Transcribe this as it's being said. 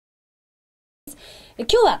今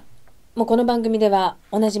日はもうこの番組では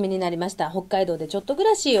おなじみになりました北海道でちょっと暮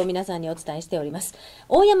らしを皆さんにお伝えしております。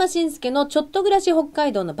大山伸介のちょっと暮らし北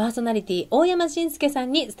海道のパーソナリティ、大山伸介さ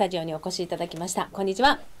んにスタジオにお越しいただきました。こんにち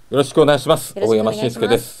は。よろしくお願いします。大山伸介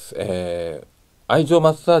です。愛情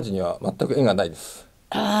マッサージには全く縁がないです。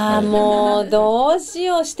もうどうし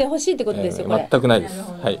よう、してほしいってことですよ、これ。全くないです。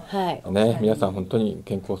はい。はい。ね、皆さん本当に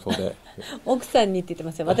健康そうで。奥さんにって言って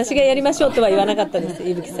ますよ。私がやりましょうとは言わなかったです、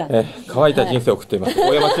伊吹さん。乾いた人生を送っています。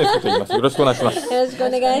大山伸介と言います。よろしくお願いします。よろしくお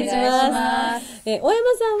願いします。大山さん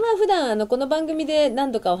は普段この番組で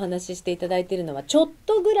何度かお話ししていただいているのはちょっ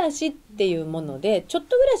と暮らしっていうもので、ちょっ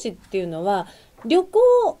と暮らしっていうのは旅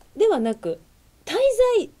行ではなく滞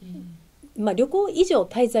在、旅行以上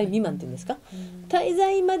滞在未満っていうんですか、滞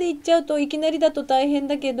在まで行っちゃうといきなりだと大変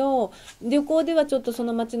だけど、旅行ではちょっとそ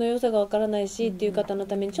の街の良さがわからないしっていう方の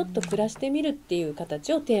ためにちょっと暮らしてみるっていう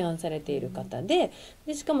形を提案されている方で、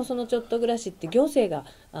しかもそのちょっと暮らしって行政が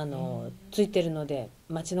ついてるので、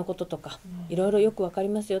街のこととかいろいろよくわかり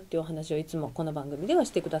ますよっていうお話をいつもこの番組ではし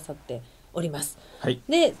てくださっております。はい、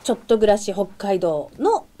でちょっと暮らし北海道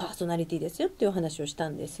のパーソナリティですよっていうお話をした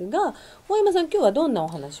んですが、大山さん今日はどんなお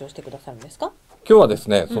話をしてくださるんですか？今日はです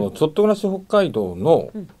ね、そのちょっと暮らし北海道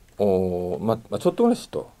の、ちょっと暮らし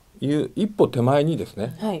という一歩手前にです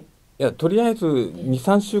ね、はい、いやとりあえず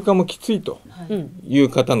 2,3 週間もきついという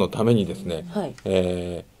方のためにですね、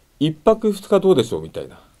1泊2日どうでしょうみたい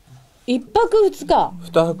な。1泊2日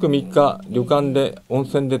2泊3日旅館で温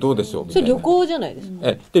泉でどうでしょうみたいな。それ旅行じゃないです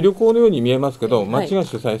か。で旅行のように見えますけど、町が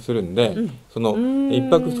主催するんで、その1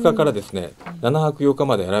泊2日からですね7泊8日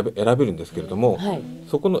まで選べるんですけれども、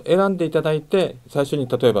そこの選んでいただいて、最初に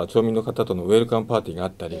例えば町民の方とのウェルカムパーティーがあ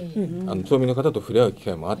ったり、町民の方と触れ合う機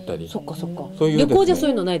会もあったり、そっかそっか、そういう旅行じゃそう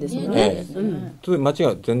いうのないですもんね。町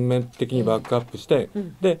が全面的にバックアップして、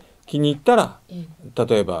で気に入ったら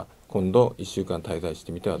例えば今度1週間滞在し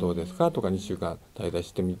てみてはどうですかとか、2週間滞在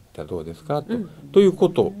してみたらどうですかというこ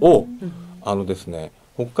とを、ですね、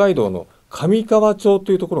北海道の上川町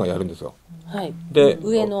というところがやるんですよ。で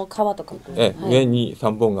上の川とか、上に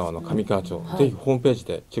三本川の上川町、ぜひホームページ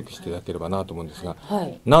でチェックしていただければなと思うんですが、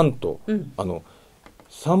なんと、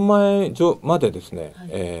3万円までです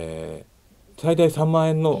ね、最大3万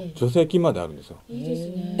円の助成金まであるんですよ。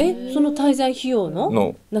その滞在費用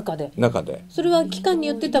の中でそれは期間に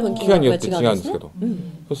よって多分期間によって違うんですけど、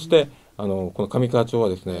そしてこの上川町は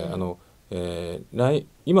ですね、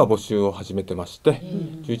今募集を始めてまして、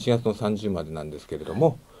11月の30までなんですけれど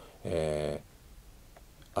も、あれ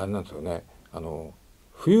なんですよね、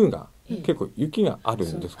冬が結構雪がある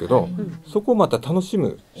んですけど、そこをまた楽し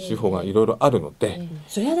む手法がいろいろあるので、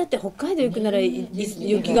それはだって北海道行くなら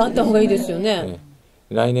雪があった方がいいですよね。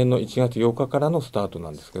来年の1月8日からのスタートな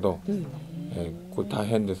んですけど、これ大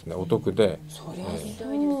変ですね、お得で。そ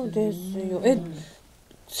うですよ。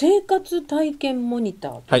生活体験モニタ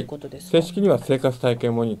ーということですか？正式には生活体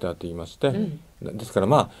験モニターと言いまして、ですか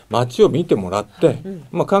ら街を見てもらって、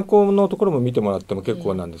観光のところも見てもらっても結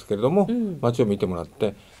構なんですけれども、街を見てもらっ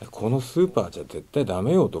て、このスーパーじゃ絶対ダ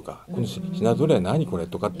メよとか、この品揃え何これ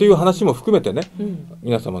とかっていう話も含めてね、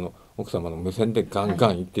皆様の奥様の目線でガン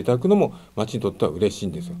ガン言っていただくのも街にとっては嬉しい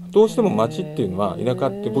んですよ。どうしても街っていうのは田舎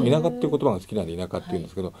って、僕田舎っていう言葉が好きなんで田舎っていうんで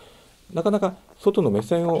すけど、なかなか外の目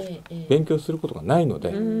線を勉強することがないので、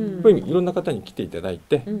やっぱりいろんな方に来ていただい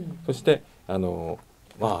て、そしてこ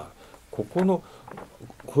この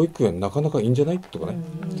保育園なかなかいいんじゃないとかね、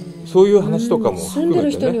そういう話とかも含めてね、住んで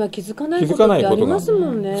る人には気づかないことってあります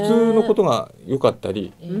もんね。普通のことが良かった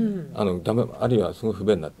り、あるいはすごい不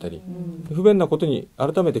便だったり、不便なことに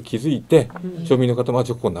改めて気づいて、町民の方も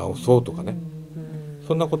ここを直そうとかね、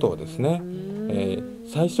そんなことをですね、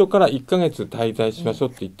最初から1ヶ月滞在しましょう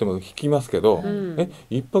って言っても引きますけど、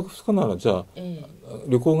1泊2日ならじゃあ、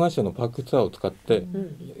旅行会社のパックツアーを使って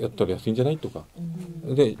やったら安いんじゃないとか、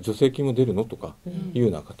で助成金も出るのとかいうよ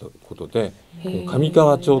うなことで、上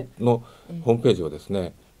川町のホームページをです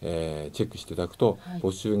ね、チェックしていただくと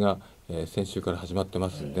募集が、先週から始まってま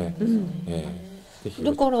すんで、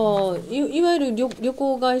だからいわゆる旅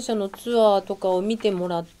行会社のツアーとかを見ても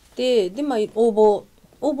らって、で応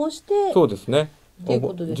募して、そうですね、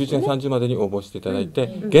11月30までに応募していただい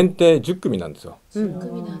て、限定10組なんですよ。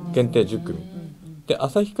限定10組で、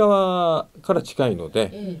旭川から近いの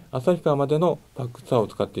で、旭川までのパックツアーを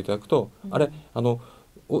使っていただくと、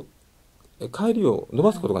帰りを伸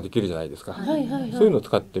ばすことができるじゃないですか。そういうのを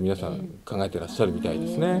使って皆さん考えてらっしゃるみたいで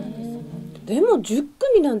すね。でも10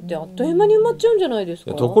組なんてあっという間に埋まっちゃうんじゃないです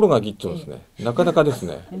か。ところがギッチョですね、なかなかです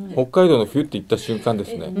ね、北海道の冬って言った瞬間で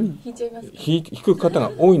すね、引く方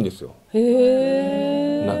が多いんですよ。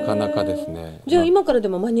なかなかですね。じゃあ今からで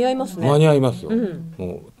も間に合いますね。間に合いますよ。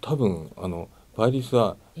もう多分倍率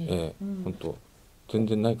は、本当全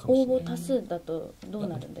然ないかもしれない。応募多数だとどう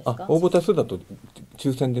なるんですか？応募多数だと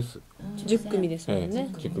抽選です。10組ですもんね。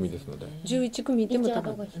10組ですので。11組いても多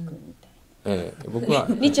分。僕は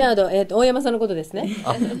リチャード、大山さんのことですね。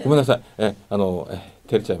ごめんなさい。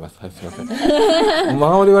照れちゃいます。はい、すみません。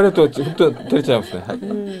周り言われると本当照れちゃいますね。はい。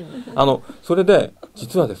それで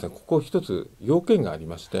実はですね、ここ一つ要件があり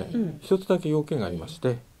まして、一つだけ要件がありまし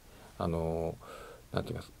て、なんて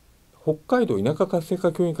言います。北海道田舎活性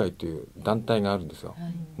化協議会という団体があるんですよ。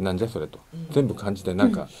なんじゃそれと。全部漢字でな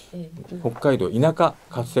んか、北海道田舎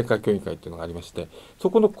活性化協議会っていうのがありまして、そ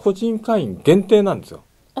この個人会員限定なんですよ。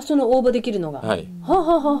その応募できるのが。はい。はあ、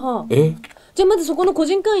はあははあ、じゃあまずそこの個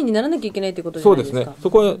人会員にならなきゃいけないということじゃないですか。そうですね。そ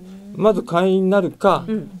こはまず会員になるか、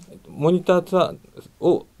モニターツアー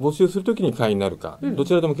を募集するときに会員になるか、ど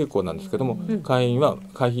ちらでも結構なんですけども、会費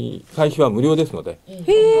は無料ですので、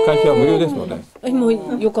会費は無料ですので。も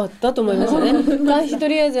うよかったと思いましたね。会費と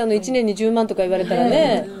りあえず1年に10万とか言われたら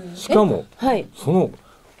ね。しかも、その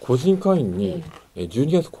個人会員に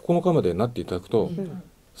12月9日までなっていただくと、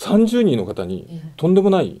30人の方にとんでも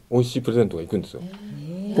ない美味しいプレゼントがいくんですよ。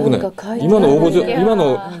僕ね、今の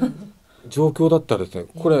状況だったらですね、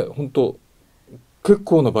これ本当結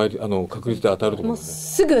構な確率で当たると思うんですね。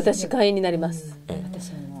すぐ私会員になります。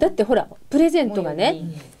だってほらプレゼントがね、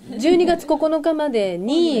12月9日まで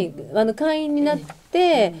に会員になっ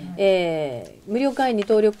て、無料会員に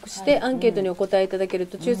登録してアンケートにお答えいただける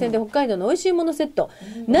と抽選で北海道の美味しいものセット、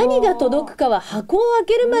何が届くかは箱を開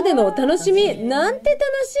けるまでのお楽しみ。なんて楽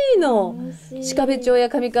しいの。鹿部町や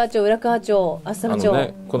上川町、浦河町、厚沢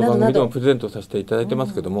町、この番組でもプレゼントさせていただいてま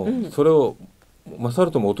すけども、それを勝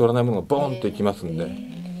るとも劣らないものがボーンといきますん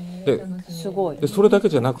で、すごい。でそれだけ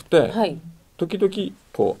じゃなくて、時々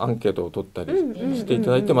こうアンケートを取ったりしてい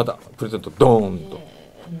ただいて、またプレゼントドーンと。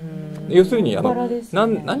要するに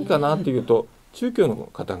何かなっていうと、中京の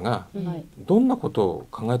方がどんなことを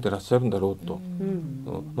考えてらっしゃるんだろうと、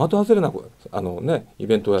的外れなイ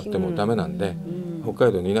ベントをやってもダメなんで、北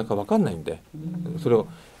海道の田舎わかんないんで、それを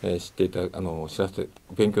知っていた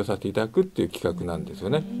勉強させていただくっていう企画なんですよ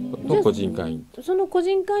ね。個人会員。その個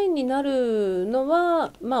人会員になるの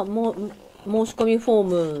は申し込みフ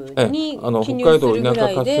ォームに記入するぐらいで、北海道田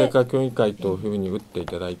舎活性化協議会というふうに打ってい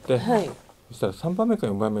ただいて、そしたら3番目か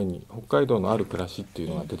4番目に北海道のある暮らしっていう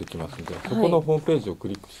のが出てきますので、そこのホームページをク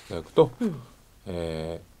リックしていただくと、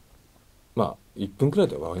1分くらい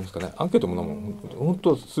でわかりますかね。アンケートも本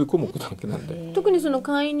当数項目だけなんで。特にその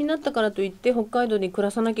会員になったからといって北海道に暮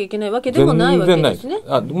らさなきゃいけないわけでもないわけですね。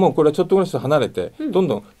もうこれはちょっとぐらいして離れて、どん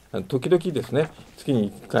どん時々ですね、月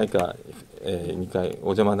に1回か2回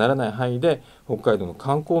お邪魔にならない範囲で北海道の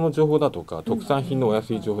観光の情報だとか、特産品のお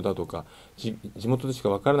安い情報だとか、地元でしか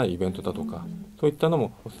わからないイベントだとか、そういったの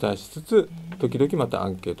もお伝えしつつ、時々またア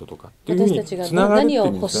ンケートとかっていうふうにつながるっていうんですよね。私たちが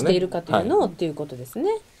何を欲しているかというのをっていうことですね。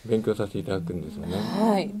勉強させていただくんですよね。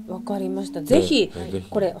はい、わかりました。ぜひ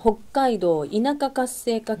これ北海道田舎活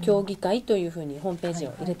性化協議会というふうにホームページ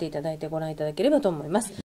を入れていただいてご覧いただければと思いま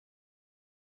す。